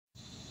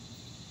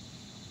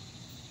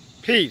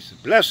Peace,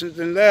 blessings,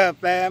 and love,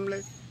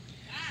 family.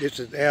 This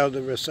is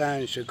Elder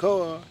Rasan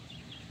Shakur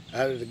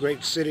out of the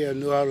great city of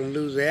New Orleans,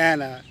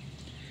 Louisiana,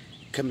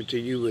 coming to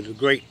you with a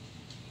great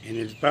and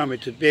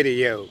informative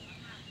video.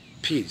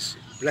 Peace,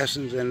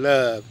 blessings, and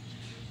love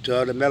to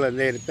all the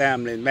melanated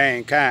family and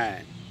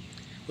mankind.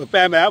 Well,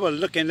 family, I was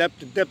looking up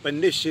the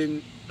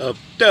definition of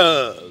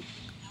thug,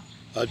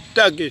 or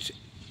thuggish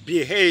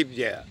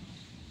behavior.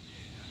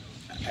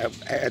 I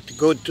had to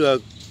go to a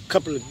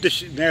couple of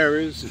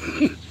dictionaries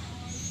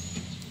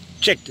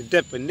check the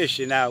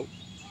definition out,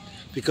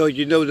 because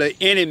you know the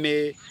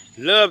enemy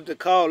love to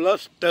call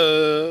us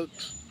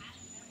thugs.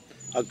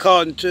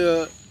 According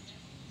to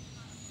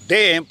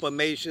their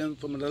information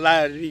from a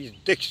lot of these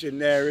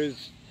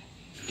dictionaries,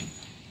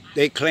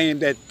 they claim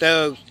that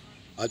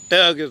a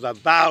thug is a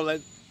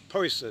violent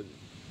person,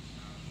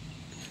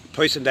 a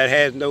person that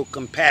has no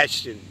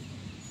compassion,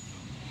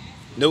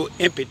 no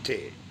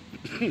empathy.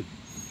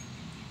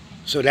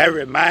 So that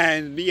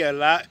reminds me a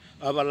lot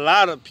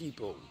of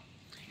people.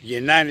 The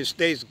United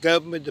States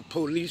government, the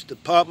police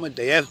department,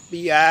 the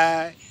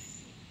FBI,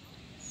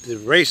 the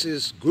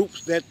racist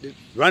groups that are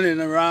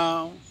running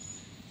around,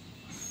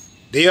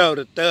 they are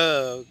the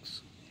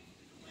thugs.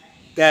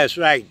 That's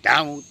right,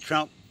 Donald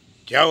Trump,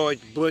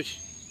 George Bush,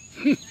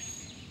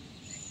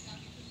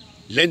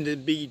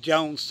 Lyndon B.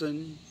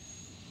 Johnson,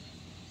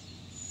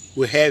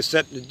 who had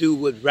something to do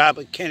with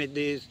Robert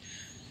Kennedy's,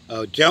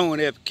 John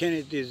F.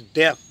 Kennedy's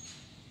death.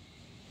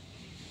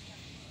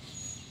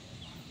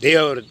 They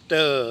are the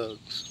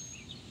thugs.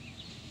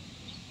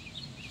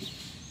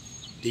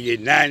 The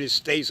United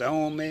States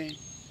Army,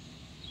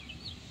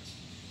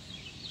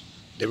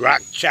 the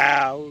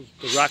Rothschilds,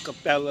 the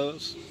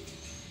Rockefellers,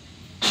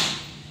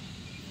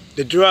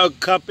 the drug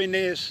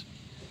companies,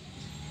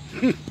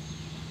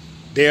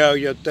 they are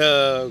your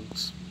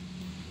thugs.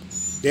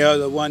 They are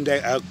the ones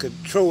that are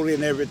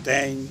controlling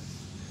everything.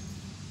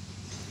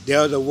 They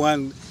are the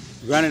ones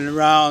running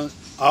around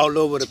all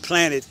over the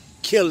planet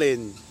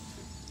killing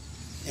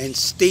and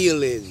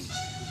stealing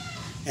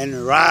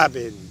and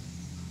robbing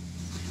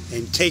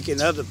and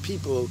taking other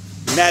people's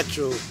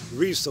natural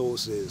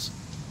resources,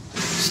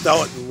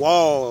 starting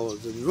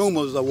wars and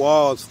rumors of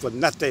wars for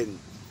nothing.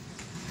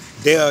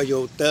 They are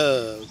your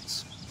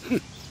thugs.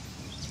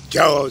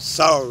 George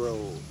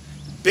Soros,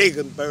 Big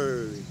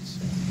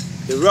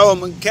Birds, the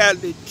Roman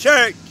Catholic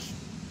Church,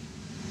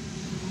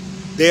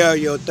 they are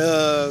your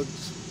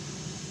thugs.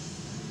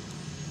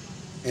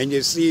 And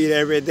you see it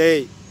every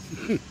day.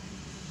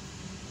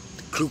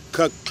 Ku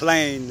Klux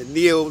Klan, the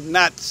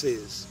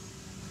neo-Nazis.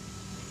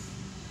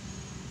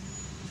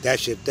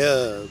 That's your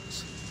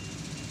thugs.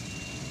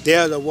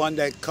 They're the one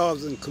that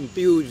causing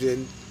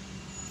confusion.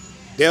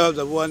 They're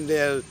the one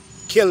that are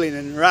killing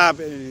and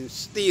robbing and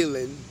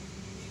stealing.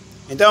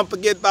 And don't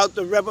forget about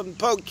the Reverend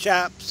Pork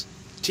Chops,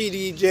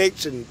 T.D.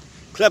 Jakes and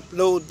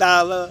Creflo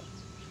Dollar.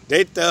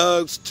 They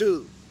thugs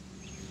too.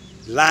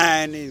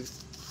 Lying and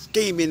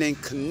scheming and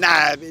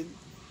conniving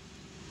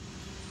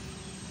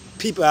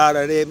people out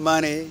of their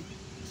money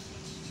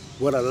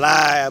with a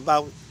lie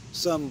about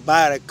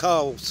somebody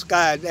called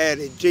Sky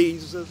Daddy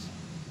Jesus.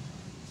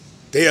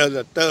 They are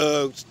the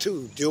thugs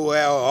too.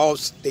 Joel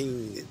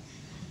Osteen and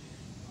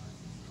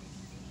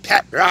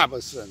Pat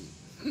Robertson.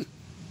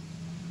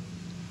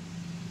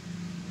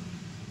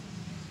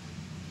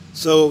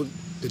 So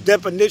the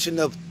definition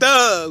of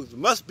thugs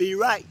must be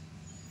right,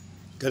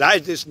 because I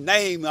just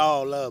named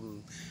all of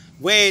them.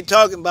 We ain't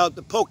talking about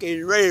the Pokey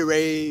and Ray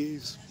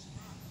Rays.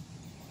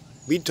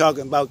 We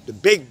talking about the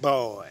big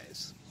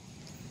boys,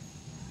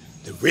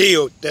 the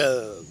real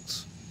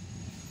thugs,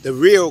 the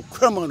real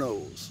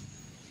criminals,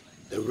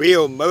 the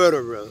real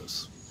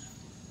murderers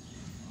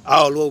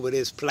all over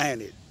this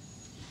planet.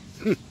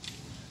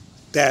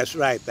 That's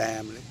right,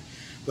 family.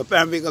 But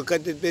family, we're going to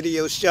cut this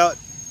video short.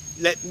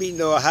 Let me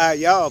know how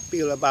y'all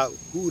feel about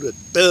who the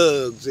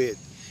thugs is.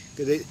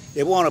 Because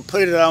they want to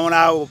put it on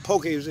our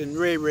Pokies and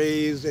Ray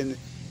Rays and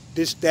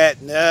this, that,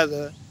 and the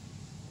other.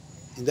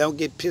 And don't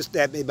get pissed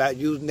at me about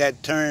using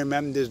that term.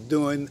 I'm just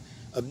doing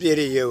a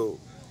video,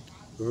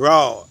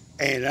 raw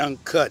and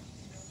uncut,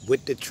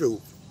 with the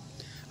truth.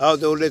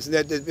 Although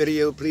listening to this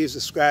video, please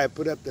subscribe,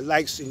 put up the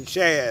likes and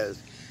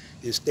shares,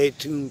 and stay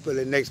tuned for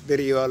the next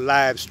video or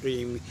live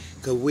stream,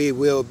 because we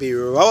will be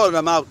rolling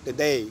them out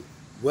today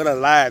with a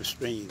live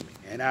stream.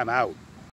 And I'm out.